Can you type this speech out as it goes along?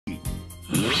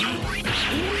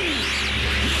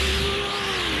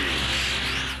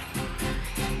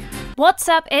What's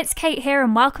up, it's Kate here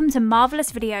and welcome to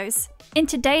Marvelous Videos. In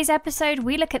today's episode,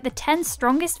 we look at the 10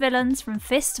 strongest villains from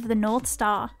Fist of the North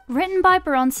Star. Written by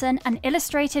Buronson and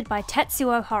illustrated by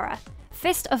Tetsuo Hara.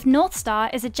 Fist of North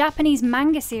Star is a Japanese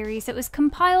manga series that was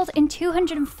compiled in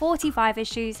 245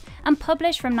 issues and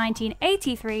published from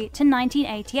 1983 to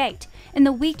 1988 in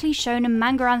the Weekly Shōnen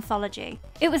manga anthology.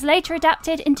 It was later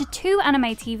adapted into 2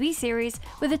 anime TV series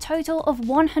with a total of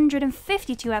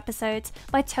 152 episodes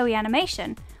by Toei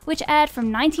Animation, which aired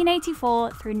from 1984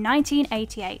 through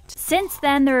 1988. Since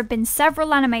then, there have been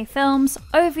several anime films,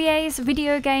 OVAs,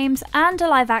 video games, and a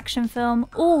live-action film,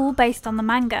 all based on the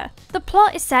manga. The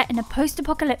plot is set in a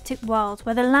post-apocalyptic world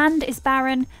where the land is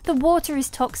barren, the water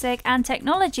is toxic, and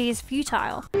technology is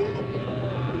futile.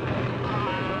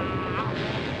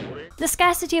 The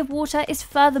scarcity of water is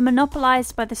further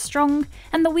monopolised by the strong,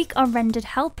 and the weak are rendered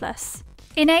helpless.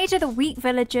 In aid of the weak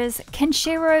villagers,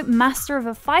 Kenshiro, master of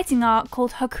a fighting art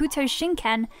called Hokuto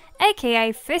Shinken,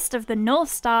 aka Fist of the North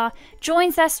Star,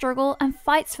 joins their struggle and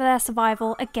fights for their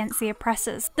survival against the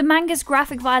oppressors. The manga's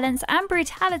graphic violence and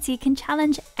brutality can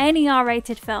challenge any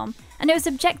R-rated film, and it was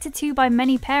objected to by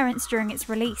many parents during its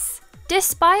release.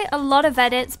 Despite a lot of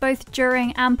edits both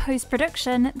during and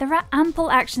post-production, there are ample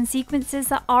action sequences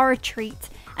that are a treat,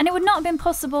 and it would not have been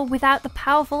possible without the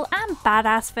powerful and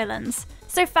badass villains.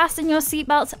 So fasten your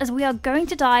seatbelts as we are going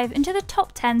to dive into the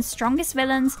top 10 strongest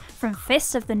villains from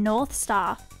Fist of the North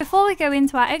Star. Before we go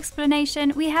into our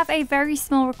explanation, we have a very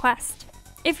small request.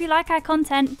 If you like our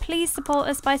content, please support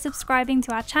us by subscribing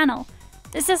to our channel.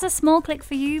 This is a small click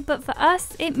for you, but for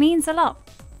us, it means a lot.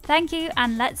 Thank you,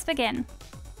 and let's begin.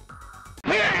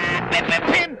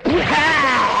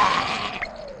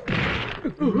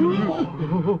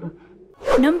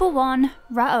 Number 1.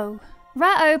 Rao.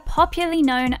 Rao, popularly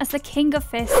known as the King of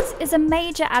Fists, is a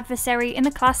major adversary in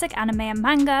the classic anime and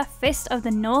manga Fist of the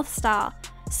North Star,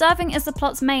 serving as the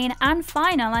plot's main and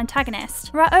final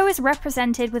antagonist. Rao is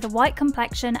represented with a white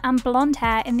complexion and blonde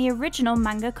hair in the original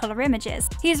manga colour images.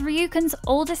 He is Ryuken's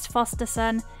oldest foster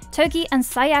son, Togi and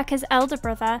Sayaka's elder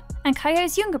brother, and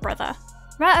Kaio's younger brother.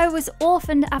 Rao was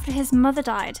orphaned after his mother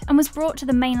died and was brought to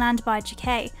the mainland by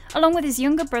Jikei, along with his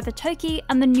younger brother Toki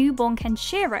and the newborn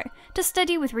Kenshiro, to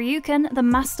study with Ryuken, the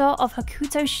master of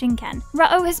Hokuto Shinken.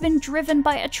 Rao has been driven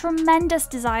by a tremendous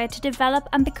desire to develop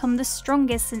and become the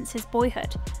strongest since his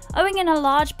boyhood, owing in a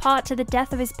large part to the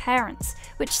death of his parents,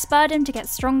 which spurred him to get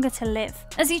stronger to live.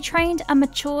 As he trained and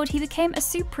matured, he became a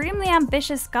supremely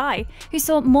ambitious guy who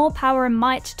sought more power and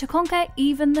might to conquer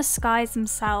even the skies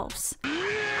themselves.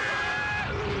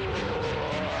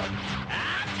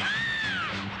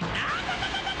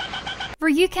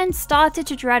 Ryuken started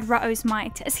to dread Rao's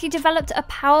might as he developed a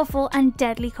powerful and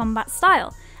deadly combat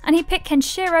style, and he picked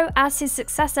Kenshiro as his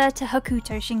successor to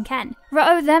Hokuto Shinken.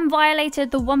 Rao then violated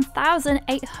the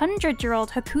 1,800-year-old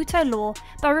Hokuto law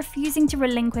by refusing to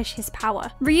relinquish his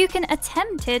power. Ryuken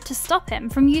attempted to stop him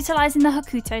from utilizing the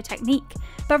Hokuto technique,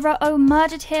 but Rao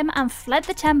murdered him and fled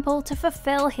the temple to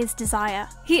fulfill his desire.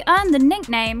 He earned the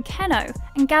nickname Kenno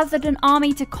and gathered an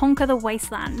army to conquer the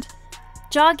wasteland.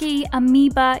 Jagi,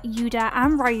 Amoeba, Yuda,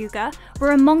 and Ryuga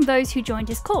were among those who joined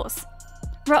his cause.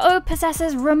 Rao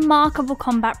possesses remarkable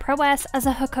combat prowess as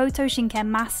a Hokuto Shinken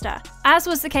master. As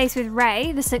was the case with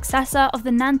Rei, the successor of the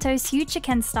Nanto's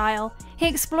Hyuchiken style, he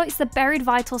exploits the buried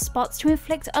vital spots to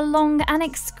inflict a long and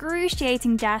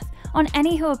excruciating death on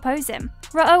any who oppose him.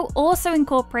 Rao also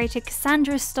incorporated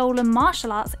Cassandra's stolen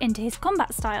martial arts into his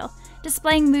combat style,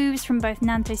 displaying moves from both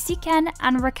Nanto Shiken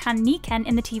and Rakan Niken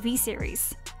in the TV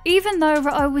series. Even though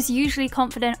Rao was usually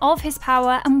confident of his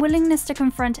power and willingness to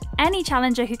confront any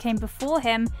challenger who came before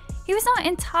him, he was not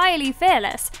entirely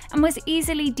fearless and was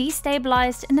easily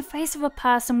destabilized in the face of a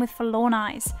person with forlorn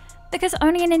eyes, because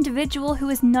only an individual who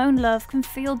has known love can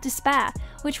feel despair,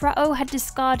 which Rao had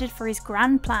discarded for his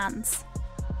grand plans.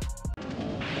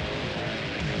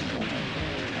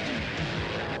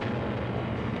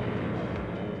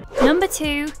 Number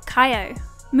 2. Kaio.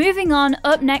 Moving on,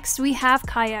 up next we have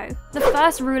Kaio, the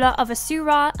first ruler of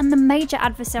Asura and the major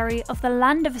adversary of the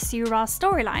Land of Asura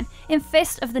storyline in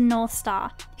Fist of the North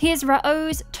Star. He is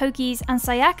Rao's, Toki's, and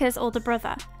Sayaka's older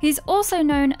brother. He is also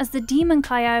known as the Demon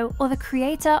Kaio, or the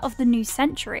creator of the new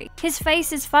century. His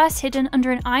face is first hidden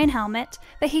under an iron helmet,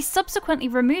 but he subsequently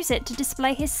removes it to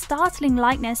display his startling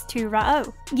likeness to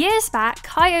Rao. Years back,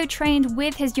 Kaio trained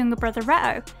with his younger brother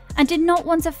Rao, and did not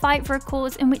want to fight for a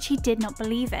cause in which he did not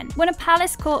believe in. When a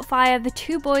palace caught fire, the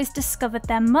two boys discovered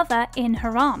their mother in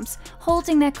her arms,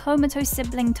 holding their comatose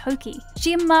sibling Toki.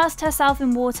 She immersed herself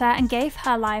in water and gave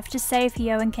her life to save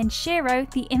Hyo and and Kenshiro,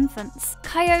 the infants.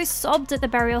 Kaio sobbed at the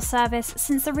burial service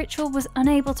since the ritual was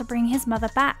unable to bring his mother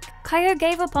back. Kaio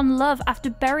gave up on love after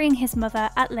burying his mother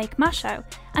at Lake Masho,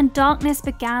 and darkness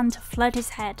began to flood his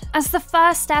head. As the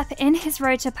first step in his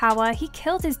road to power, he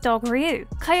killed his dog Ryu.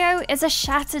 Kaio is a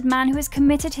shattered man who has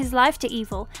committed his life to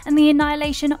evil and the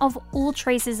annihilation of all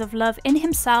traces of love in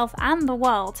himself and the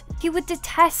world. He would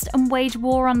detest and wage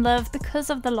war on love because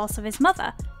of the loss of his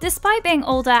mother. Despite being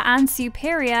older and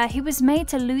superior, he was made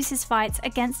to lose his fights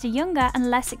against a younger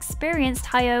and less experienced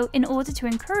Hayo in order to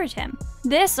encourage him.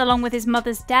 This, along with his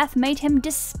mother's death, made him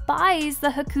despise the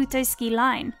Hokuto ski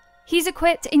line. He's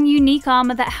equipped in unique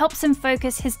armor that helps him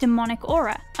focus his demonic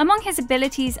aura. Among his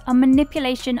abilities are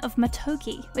manipulation of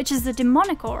Motoki, which is the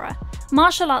demonic aura,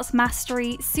 martial arts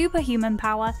mastery, superhuman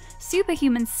power,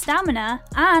 superhuman stamina,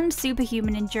 and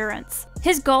superhuman endurance.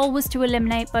 His goal was to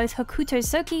eliminate both Hokuto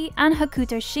Soki and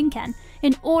Hokuto Shinken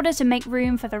in order to make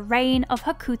room for the reign of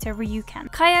Hokuto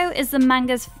Ryuken. Kaio is the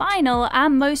manga's final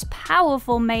and most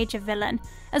powerful major villain,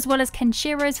 as well as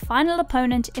Kenshiro's final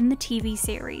opponent in the TV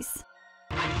series.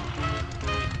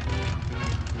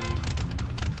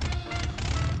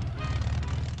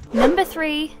 Number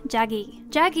 3. Jagi.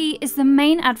 Jagi is the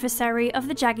main adversary of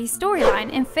the Jagi storyline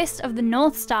in Fist of the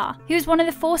North Star. He was one of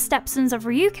the 4 stepsons of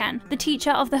Ryuken, the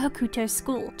teacher of the Hokuto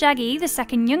school. Jagi, the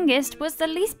second youngest, was the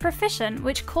least proficient,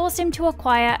 which caused him to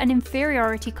acquire an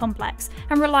inferiority complex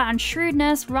and rely on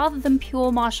shrewdness rather than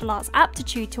pure martial arts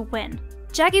aptitude to win.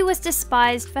 Jagi was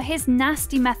despised for his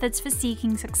nasty methods for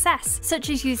seeking success, such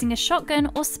as using a shotgun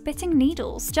or spitting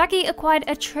needles. Jagi acquired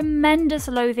a tremendous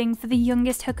loathing for the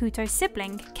youngest Hokuto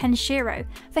sibling, Kenshiro,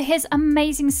 for his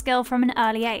amazing skill from an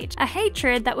early age, a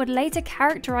hatred that would later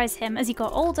characterize him as he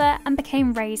got older and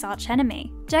became Rei's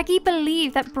archenemy. Jagi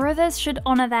believed that brothers should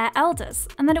honor their elders,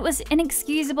 and that it was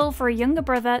inexcusable for a younger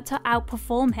brother to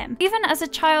outperform him. Even as a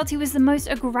child, he was the most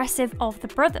aggressive of the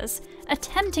brothers,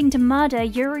 attempting to murder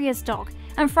Yuria's dog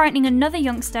and frightening another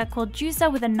youngster called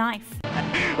Juza with a knife.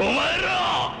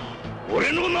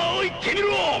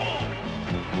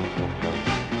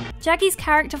 Jagi's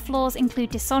character flaws include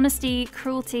dishonesty,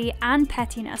 cruelty, and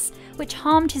pettiness, which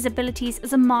harmed his abilities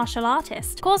as a martial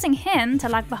artist, causing him to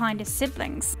lag behind his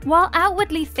siblings. While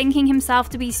outwardly thinking himself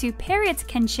to be superior to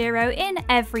Kenshiro in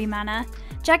every manner,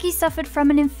 Jagi suffered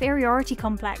from an inferiority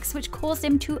complex, which caused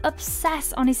him to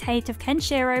obsess on his hate of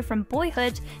Kenshiro from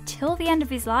boyhood till the end of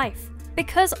his life.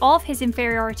 Because of his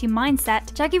inferiority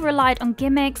mindset, Jagi relied on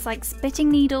gimmicks like spitting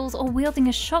needles or wielding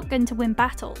a shotgun to win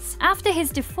battles. After his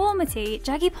deformity,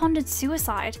 Jagi pondered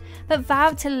suicide, but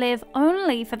vowed to live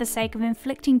only for the sake of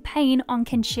inflicting pain on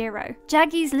Kenshiro.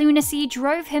 Jagi's lunacy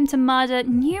drove him to murder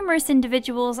numerous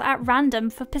individuals at random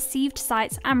for perceived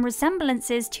sights and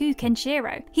resemblances to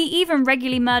Kenshiro. He even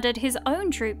regularly murdered his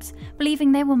own troops,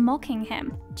 believing they were mocking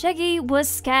him. Jagi was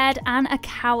scared and a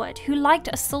coward who liked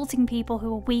assaulting people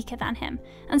who were weaker than him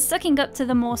and sucking up to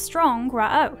the more strong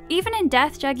Rao. Even in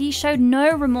death, Jagi showed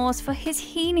no remorse for his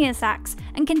heinous acts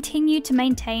and continued to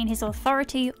maintain his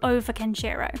authority over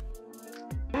Kenshiro.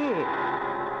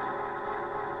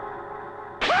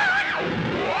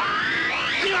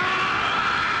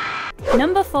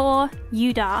 Number 4.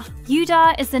 Yuda.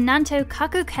 Yuda is the Nanto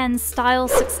Kakuken style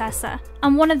successor,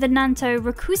 and one of the Nanto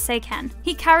Rokuseiken.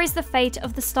 He carries the fate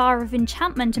of the Star of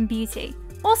Enchantment and Beauty,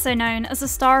 also known as the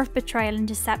Star of Betrayal and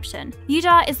Deception.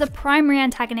 Yuda is the primary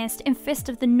antagonist in Fist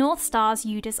of the North Star's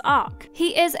Yuda's arc.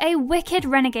 He is a wicked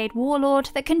renegade warlord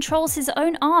that controls his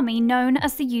own army known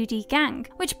as the Yudi Gang,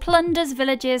 which plunders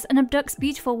villages and abducts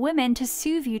beautiful women to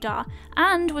soothe Yuda,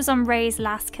 and was on Rei's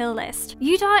last kill list.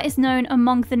 Yuda is known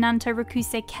among the Nanto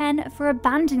Rokuseiken for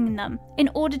abandoning them in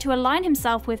order to align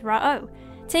himself with Rao,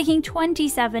 taking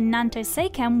 27 Nanto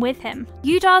Seiken with him.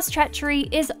 Yuda's treachery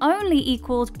is only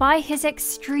equalled by his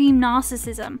extreme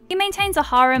narcissism. He maintains a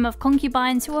harem of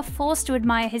concubines who are forced to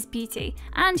admire his beauty,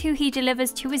 and who he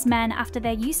delivers to his men after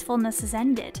their usefulness has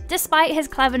ended. Despite his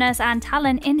cleverness and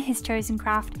talent in his chosen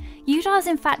craft, Yuda's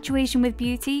infatuation with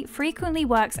beauty frequently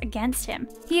works against him.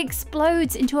 He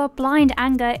explodes into a blind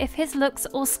anger if his looks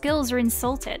or skills are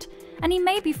insulted, and he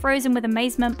may be frozen with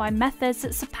amazement by methods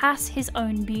that surpass his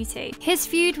own beauty. His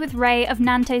feud with Rei of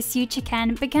Nanto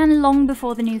Tsuchiken began long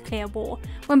before the nuclear war,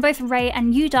 when both Rei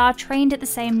and Yuda trained at the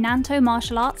same Nanto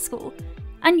martial arts school.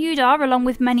 And Yuda, along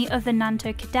with many other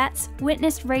Nanto cadets,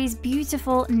 witnessed Rei's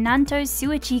beautiful Nanto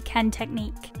Tsuchiken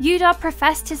technique. Yuda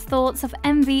professed his thoughts of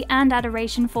envy and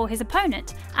adoration for his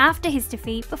opponent after his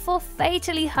defeat, before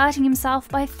fatally hurting himself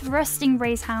by thrusting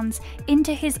Rei's hands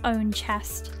into his own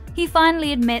chest. He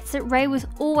finally admits that Rei was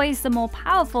always the more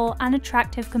powerful and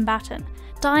attractive combatant,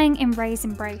 dying in Rei's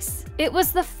embrace. It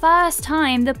was the first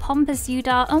time the pompous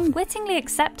Yuda unwittingly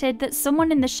accepted that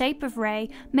someone in the shape of Rei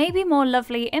may be more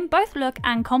lovely in both look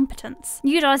and competence.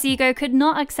 Yuda's ego could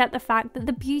not accept the fact that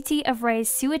the beauty of Rei's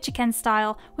Suichiken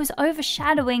style was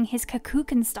overshadowing his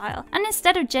Kakuken style, and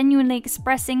instead of genuinely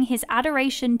expressing his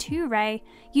adoration to Rei,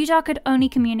 Yuda could only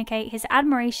communicate his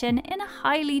admiration in a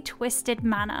highly twisted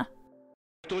manner.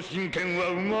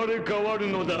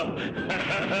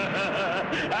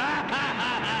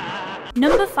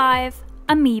 Number 5.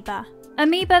 Amoeba.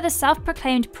 Amoeba, the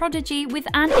self-proclaimed prodigy with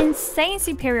an insane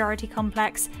superiority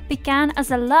complex, began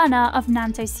as a learner of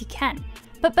Nanto Shiken,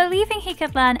 but believing he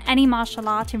could learn any martial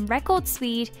art in record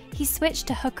speed, he switched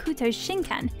to Hokuto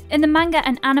Shinken. In the manga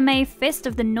and anime Fist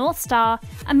of the North Star,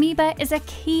 Amoeba is a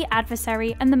key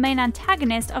adversary and the main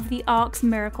antagonist of the arc's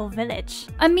Miracle Village.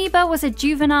 Amoeba was a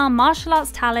juvenile martial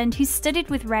arts talent who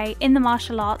studied with Rei in the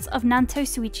martial arts of Nanto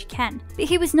Suichiken, but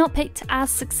he was not picked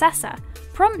as successor,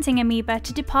 prompting Amoeba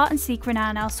to depart and seek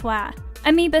renown elsewhere.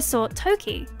 Amoeba sought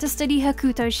Toki to study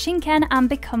Hokuto Shinken and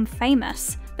become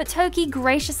famous, but Toki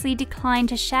graciously declined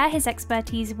to share his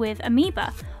expertise with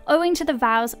Amoeba, owing to the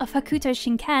vows of Hokuto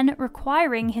Shinken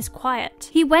requiring his quiet.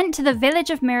 He went to the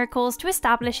Village of Miracles to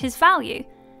establish his value,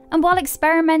 and while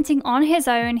experimenting on his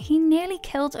own, he nearly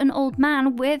killed an old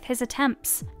man with his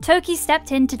attempts. Toki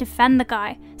stepped in to defend the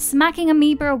guy, smacking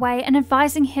Amoeba away and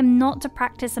advising him not to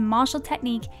practice a martial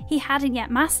technique he hadn't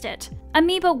yet mastered.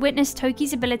 Amoeba witnessed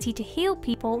Toki's ability to heal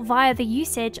people via the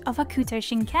usage of Hokuto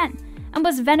Shinken, and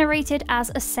was venerated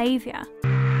as a savior.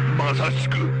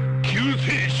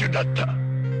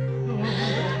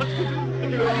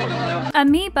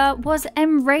 Amoeba was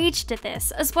enraged at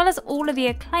this, as well as all of the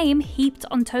acclaim heaped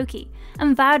on Toki,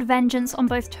 and vowed vengeance on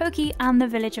both Toki and the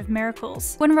Village of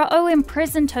Miracles. When Rao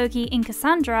imprisoned Toki in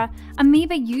Cassandra,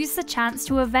 Amoeba used the chance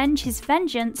to avenge his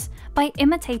vengeance by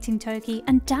imitating Toki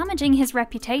and damaging his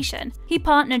reputation. He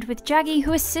partnered with Jaggi,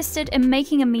 who assisted in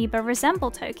making Amoeba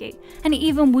resemble Toki, and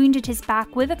even wounded his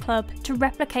back with a club to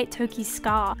replicate Toki's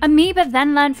scar. Amoeba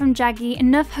then learned from Jaggi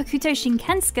enough Hokuto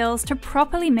Shinken skills to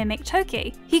properly mimic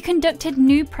Toki. He conducted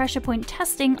new pressure point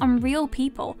testing on real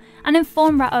people and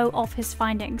informed Rao of his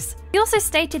findings. He also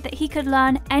stated that he could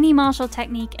learn any martial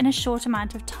technique in a short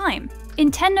amount of time.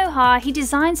 In Tennoha, he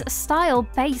designs a style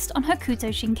based on Hokuto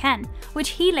Shinken, which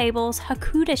he labels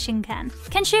Hakuda Shinken.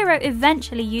 Kenshiro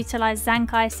eventually utilized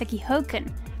Zankai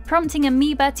Sekihoken, prompting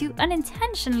Amoeba to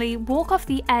unintentionally walk off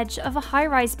the edge of a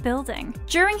high-rise building.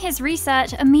 During his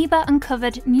research, Amoeba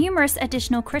uncovered numerous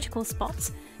additional critical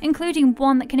spots, including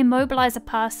one that can immobilize a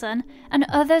person, and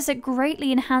others that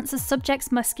greatly enhance a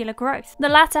subject's muscular growth. The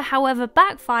latter, however,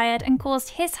 backfired and caused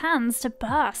his hands to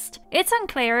burst. It's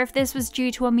unclear if this was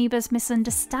due to Amoeba's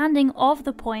misunderstanding of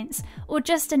the points, or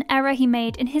just an error he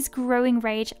made in his growing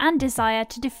rage and desire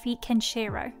to defeat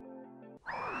Kenshiro.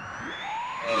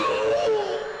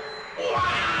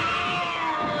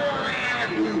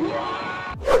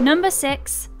 Number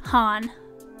 6. Han.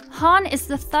 Han is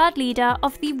the third leader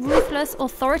of the ruthless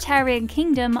authoritarian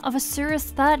kingdom of Asura's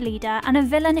third leader and a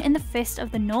villain in the Fist of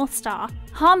the North Star.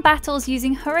 Han battles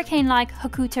using hurricane-like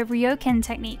Hokuto Ryoken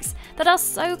techniques that are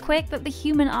so quick that the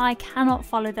human eye cannot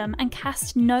follow them and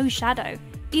cast no shadow.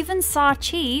 Even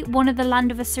Sa-Chi, one of the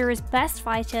Land of Asura's best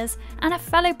fighters and a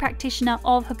fellow practitioner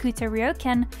of Hokuto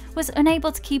Ryoken, was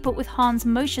unable to keep up with Han's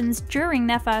motions during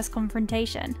their first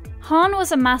confrontation. Han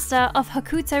was a master of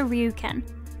Hokuto Ryuken,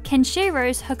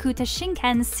 Kenshiro's Hokuto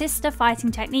Shinken's sister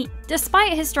fighting technique.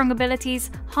 Despite his strong abilities,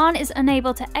 Han is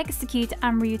unable to execute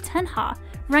Anryu Tenha,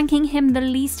 ranking him the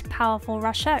least powerful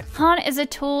Rasho. Han is a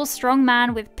tall, strong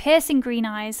man with piercing green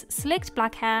eyes, slicked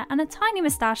black hair, and a tiny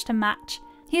moustache to match.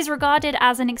 He is regarded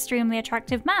as an extremely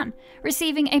attractive man,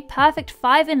 receiving a perfect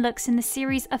 5 in looks in the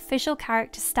series' official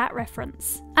character stat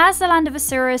reference. As the Land of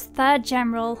Asura's third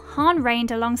general, Han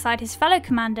reigned alongside his fellow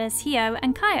commanders Hyo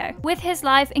and Kaio. With his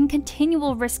life in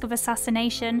continual risk of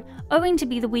assassination, owing to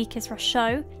be the weakest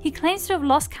Rasho, he claims to have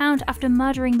lost count after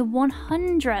murdering the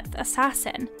 100th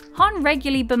assassin. Han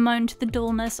regularly bemoaned the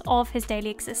dullness of his daily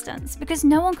existence, because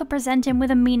no one could present him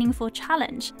with a meaningful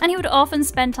challenge, and he would often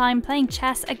spend time playing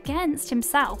chess against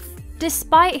himself.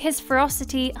 Despite his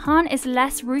ferocity, Han is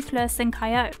less ruthless than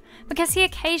Kaio, because he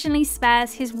occasionally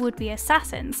spares his would-be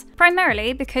assassins,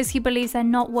 primarily because he believes they're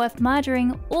not worth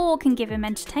murdering or can give him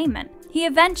entertainment. He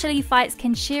eventually fights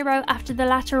Kenshiro after the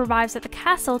latter arrives at the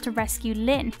castle to rescue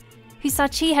Lin, who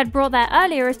Sa-Chi had brought there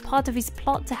earlier as part of his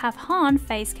plot to have Han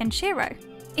face Kenshiro.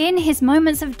 In his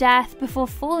moments of death before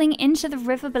falling into the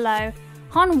river below,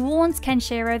 Han warns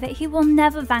Kenshiro that he will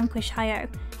never vanquish Hayo,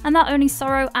 and that only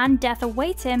sorrow and death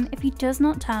await him if he does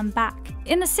not turn back.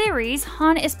 In the series,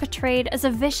 Han is portrayed as a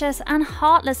vicious and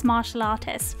heartless martial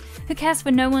artist who cares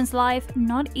for no one's life,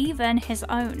 not even his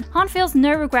own. Han feels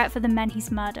no regret for the men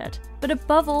he's murdered. But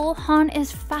above all, Han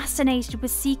is fascinated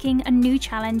with seeking a new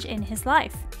challenge in his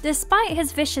life. Despite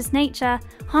his vicious nature,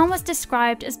 Han was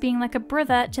described as being like a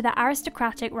brother to the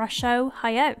aristocratic Rasho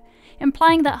Hayao,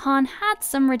 implying that Han had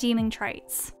some redeeming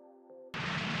traits.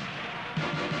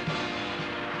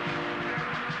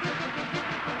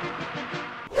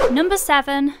 Number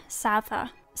 7. Souther.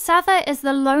 Souther is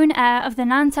the lone heir of the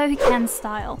Nanto Hiken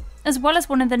style, as well as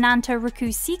one of the Nanto Raku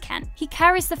Seiken. He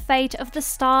carries the fate of the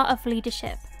Star of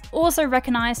Leadership, also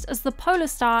recognized as the Polar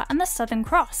Star and the Southern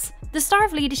Cross. The Star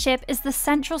of Leadership is the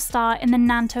central star in the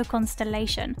Nanto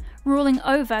constellation, ruling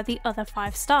over the other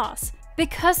 5 stars.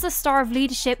 Because the Star of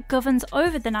Leadership governs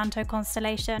over the Nanto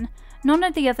constellation, none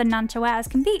of the other Nanto heirs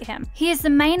can beat him. He is the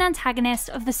main antagonist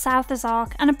of the Souther's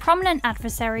arc and a prominent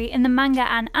adversary in the manga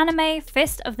and anime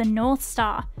Fist of the North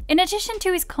Star. In addition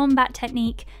to his combat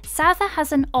technique, Souther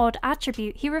has an odd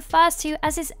attribute he refers to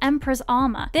as his Emperor's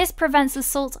armor. This prevents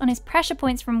assaults on his pressure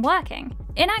points from working.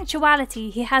 In actuality,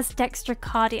 he has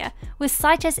dextrocardia, with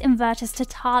situs inversus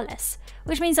totalis,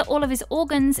 which means that all of his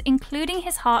organs, including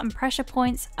his heart and pressure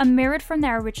points, are mirrored from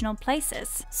their original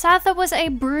places. Souther was a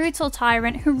brutal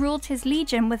tyrant who ruled his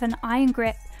legion with an iron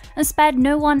grip and spared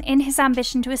no one in his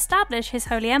ambition to establish his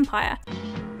holy empire.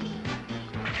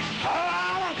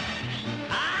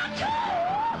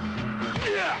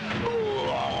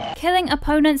 Killing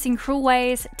opponents in cruel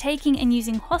ways, taking and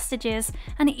using hostages,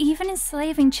 and even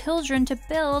enslaving children to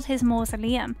build his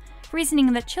mausoleum,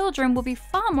 reasoning that children will be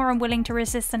far more unwilling to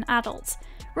resist than adults,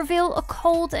 reveal a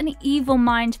cold and evil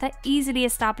mind that easily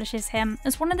establishes him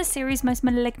as one of the series' most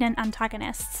malignant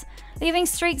antagonists, leaving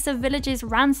streaks of villages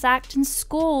ransacked and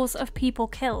scores of people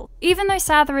killed. Even though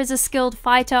Souther is a skilled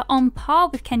fighter on par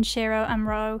with Kenshiro and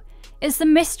Ro, it's the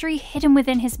mystery hidden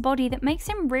within his body that makes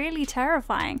him really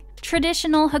terrifying.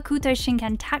 Traditional Hokuto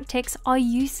Shinken tactics are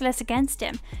useless against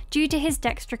him due to his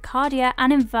dextrocardia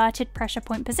and inverted pressure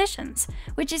point positions,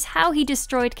 which is how he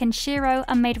destroyed Kenshiro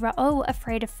and made Rao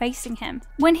afraid of facing him.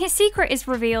 When his secret is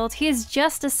revealed, he is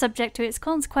just as subject to its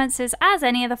consequences as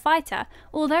any other fighter,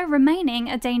 although remaining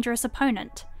a dangerous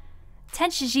opponent.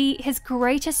 Tenshiji, his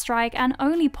greatest strike and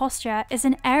only posture, is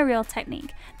an aerial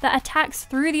technique that attacks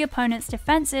through the opponent's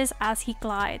defenses as he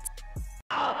glides.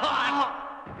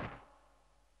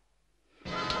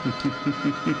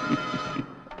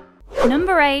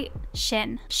 Number 8.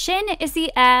 Shin. Shin is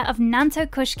the heir of Nanto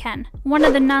Kushken, one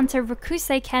of the Nanto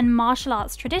Rakuseiken martial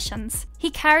arts traditions. He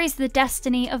carries the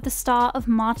destiny of the Star of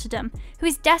Martyrdom, who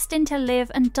is destined to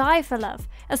live and die for love,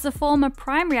 as the former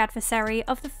primary adversary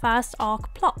of the first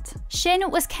arc plot. Shin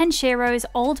was Kenshiro's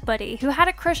old buddy who had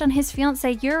a crush on his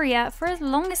fiancée Yuria for as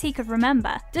long as he could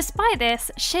remember. Despite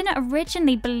this, Shin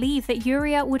originally believed that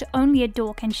Yuria would only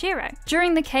adore Kenshiro.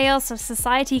 During the chaos of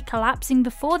society collapsing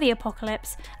before the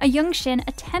apocalypse, a young Shin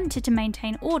attempted to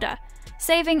maintain order,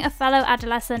 saving a fellow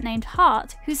adolescent named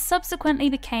Heart, who subsequently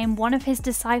became one of his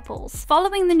disciples.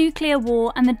 Following the nuclear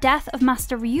war and the death of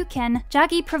Master Ryuken,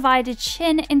 Jagi provided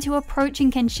Shin into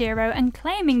approaching Kenshiro and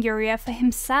claiming Yuria for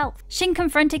himself. Shin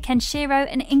confronted Kenshiro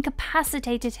and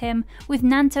incapacitated him with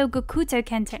Nanto Gokuto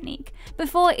Ken technique,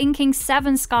 before inking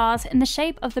 7 scars in the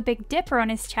shape of the Big Dipper on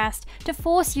his chest to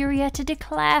force Yuria to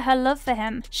declare her love for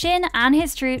him. Shin and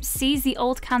his troops seized the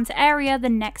Old Kanto area the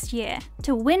next year.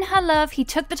 To win her love, he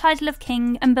took the title of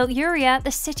king and built Yuria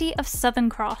the city of Southern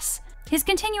Cross. His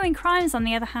continuing crimes, on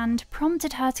the other hand,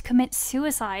 prompted her to commit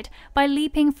suicide by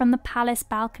leaping from the palace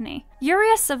balcony.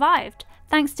 Yuria survived,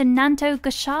 thanks to Nanto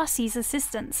Gashasi's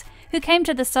assistance, who came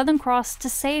to the Southern Cross to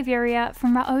save Yuria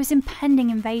from Rao's impending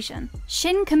invasion.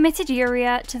 Shin committed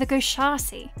Yuria to the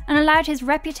Goshasi and allowed his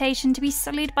reputation to be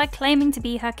sullied by claiming to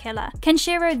be her killer.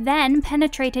 Kenshiro then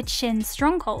penetrated Shin's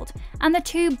stronghold, and the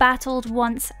two battled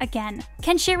once again.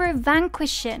 Kenshiro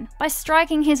vanquished Shin by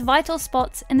striking his vital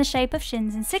spots in the shape of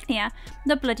Shin's insignia,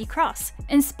 the Bloody Cross,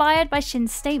 inspired by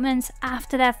Shin's statements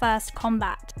after their first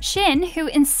combat. Shin, who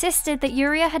insisted that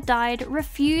Yuria had died,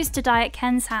 refused to die at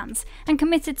Ken's hands and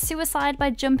committed suicide by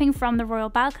jumping from the royal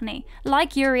balcony,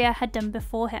 like Yuria had done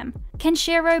before him.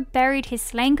 Kenshiro buried his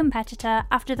slain competitor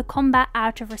after the combat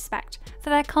out of respect for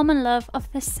their common love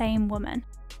of the same woman.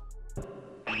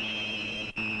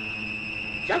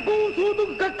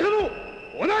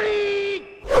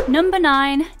 Number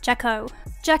 9. Jakko.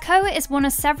 Jakko is one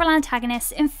of several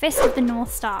antagonists in Fist of the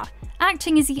North Star,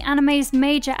 acting as the anime's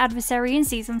major adversary in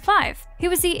Season 5. He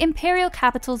was the Imperial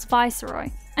Capital's viceroy,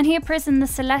 and he imprisoned the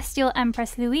Celestial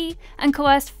Empress Louis and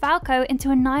coerced Falco into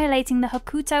annihilating the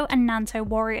Hokuto and Nanto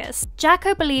warriors.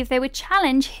 Jacko believed they would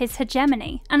challenge his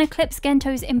hegemony and eclipse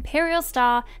Gento's Imperial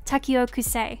star Takeo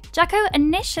Kusei. Jacko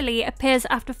initially appears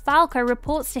after Falco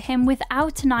reports to him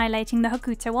without annihilating the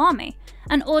Hokuto army,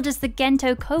 and orders the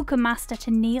Gento Koku master to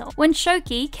kneel. When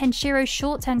Shoki, Kenshiro's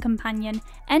short-term companion,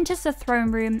 enters the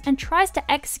throne room and tries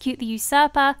to execute the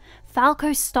usurper,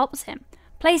 Falco stops him,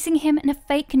 placing him in a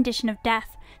fake condition of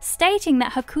death, stating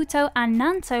that Hokuto and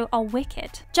Nanto are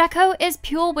wicked. Jacko is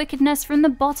pure wickedness from the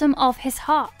bottom of his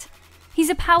heart. He's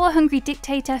a power-hungry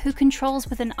dictator who controls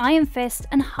with an iron fist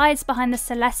and hides behind the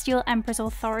Celestial Emperor's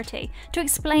authority to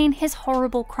explain his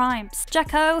horrible crimes.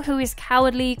 Jacko, who is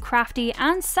cowardly, crafty,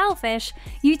 and selfish,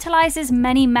 utilizes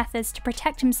many methods to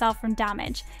protect himself from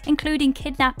damage, including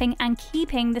kidnapping and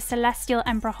keeping the Celestial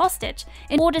Emperor hostage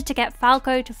in order to get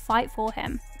Falco to fight for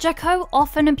him. Jacko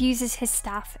often abuses his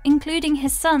staff, including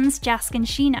his sons Jask and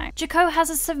Shino. Jacko has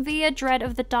a severe dread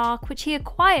of the dark, which he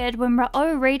acquired when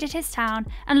Rao raided his town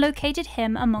and located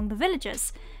him among the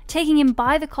villagers, taking him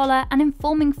by the collar and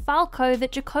informing Falco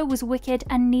that Jacko was wicked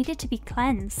and needed to be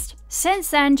cleansed.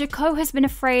 Since then, Jacko has been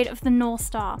afraid of the North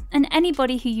Star and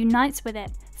anybody who unites with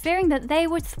it, fearing that they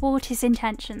would thwart his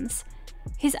intentions.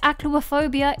 His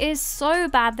acluophobia is so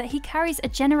bad that he carries a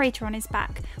generator on his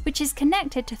back, which is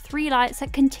connected to 3 lights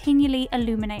that continually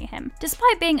illuminate him.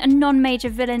 Despite being a non-major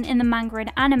villain in the manga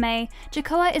and anime,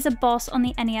 Jacoa is a boss on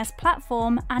the NES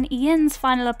platform and Ian's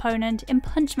final opponent in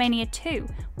Punch Mania 2,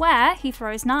 where he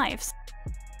throws knives.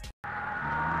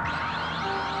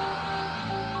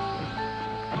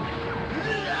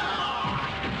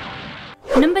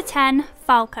 Number 10.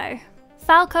 Falco.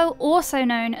 Falco, also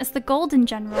known as the Golden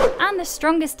General and the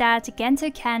strongest heir to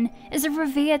Gento Ken, is a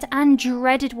revered and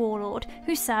dreaded warlord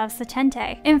who serves the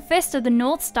Tente. In Fist of the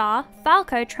North Star,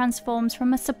 Falco transforms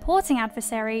from a supporting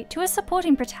adversary to a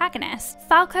supporting protagonist.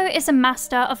 Falco is a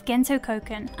master of Gento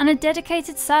Koken and a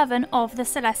dedicated servant of the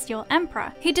Celestial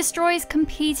Emperor. He destroys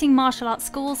competing martial arts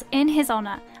schools in his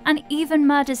honor and even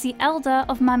murders the elder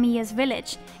of Mamiya's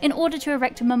village in order to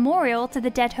erect a memorial to the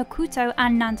dead Hokuto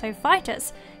and Nanto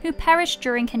fighters who perished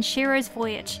during Kenshiro's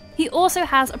voyage. He also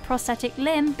has a prosthetic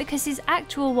limb because his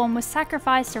actual one was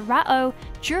sacrificed to Rao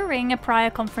during a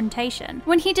prior confrontation.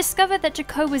 When he discovered that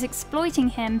Jacko was exploiting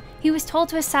him, he was told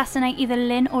to assassinate either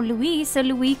Lin or Louis so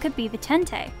Louis could be the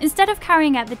Tente. Instead of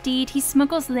carrying out the deed, he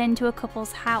smuggles Lin to a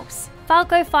couple's house.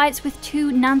 Falco fights with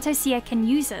 2 Nanto Seiken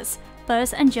users,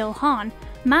 Buzz and Jill Han,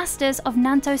 masters of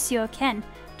Nanto Syoken,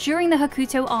 during the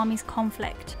Hokuto army's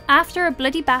conflict. After a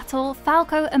bloody battle,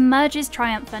 Falco emerges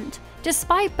triumphant,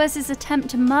 despite Buzz's attempt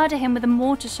to murder him with a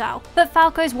mortar shell, but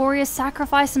Falco's warriors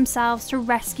sacrifice themselves to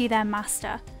rescue their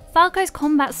master. Falco's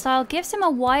combat style gives him a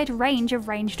wide range of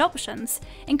ranged options,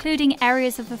 including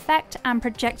areas of effect and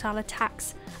projectile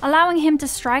attacks, allowing him to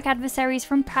strike adversaries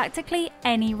from practically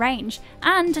any range,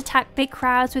 and attack big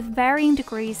crowds with varying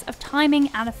degrees of timing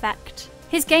and effect.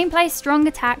 His gameplay's strong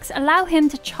attacks allow him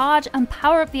to charge and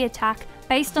power up the attack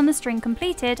based on the string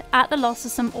completed at the loss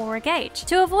of some aura gauge.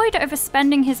 To avoid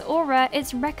overspending his aura,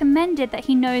 it's recommended that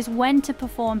he knows when to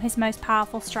perform his most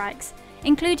powerful strikes,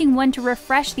 including when to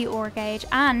refresh the aura gauge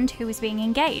and who is being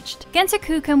engaged. Gento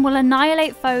Kuken will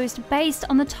annihilate foes based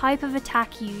on the type of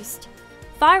attack used.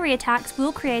 Fiery attacks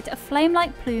will create a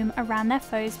flame-like plume around their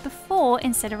foes before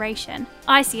incineration.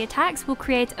 Icy attacks will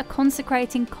create a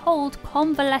consecrating cold,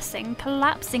 convalescing,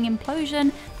 collapsing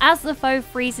implosion as the foe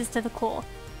freezes to the core,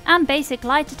 and basic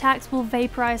light attacks will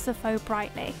vaporize the foe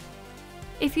brightly.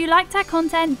 If you liked our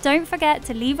content, don't forget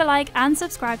to leave a like and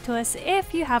subscribe to us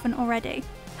if you haven't already.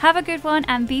 Have a good one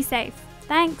and be safe.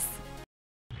 Thanks!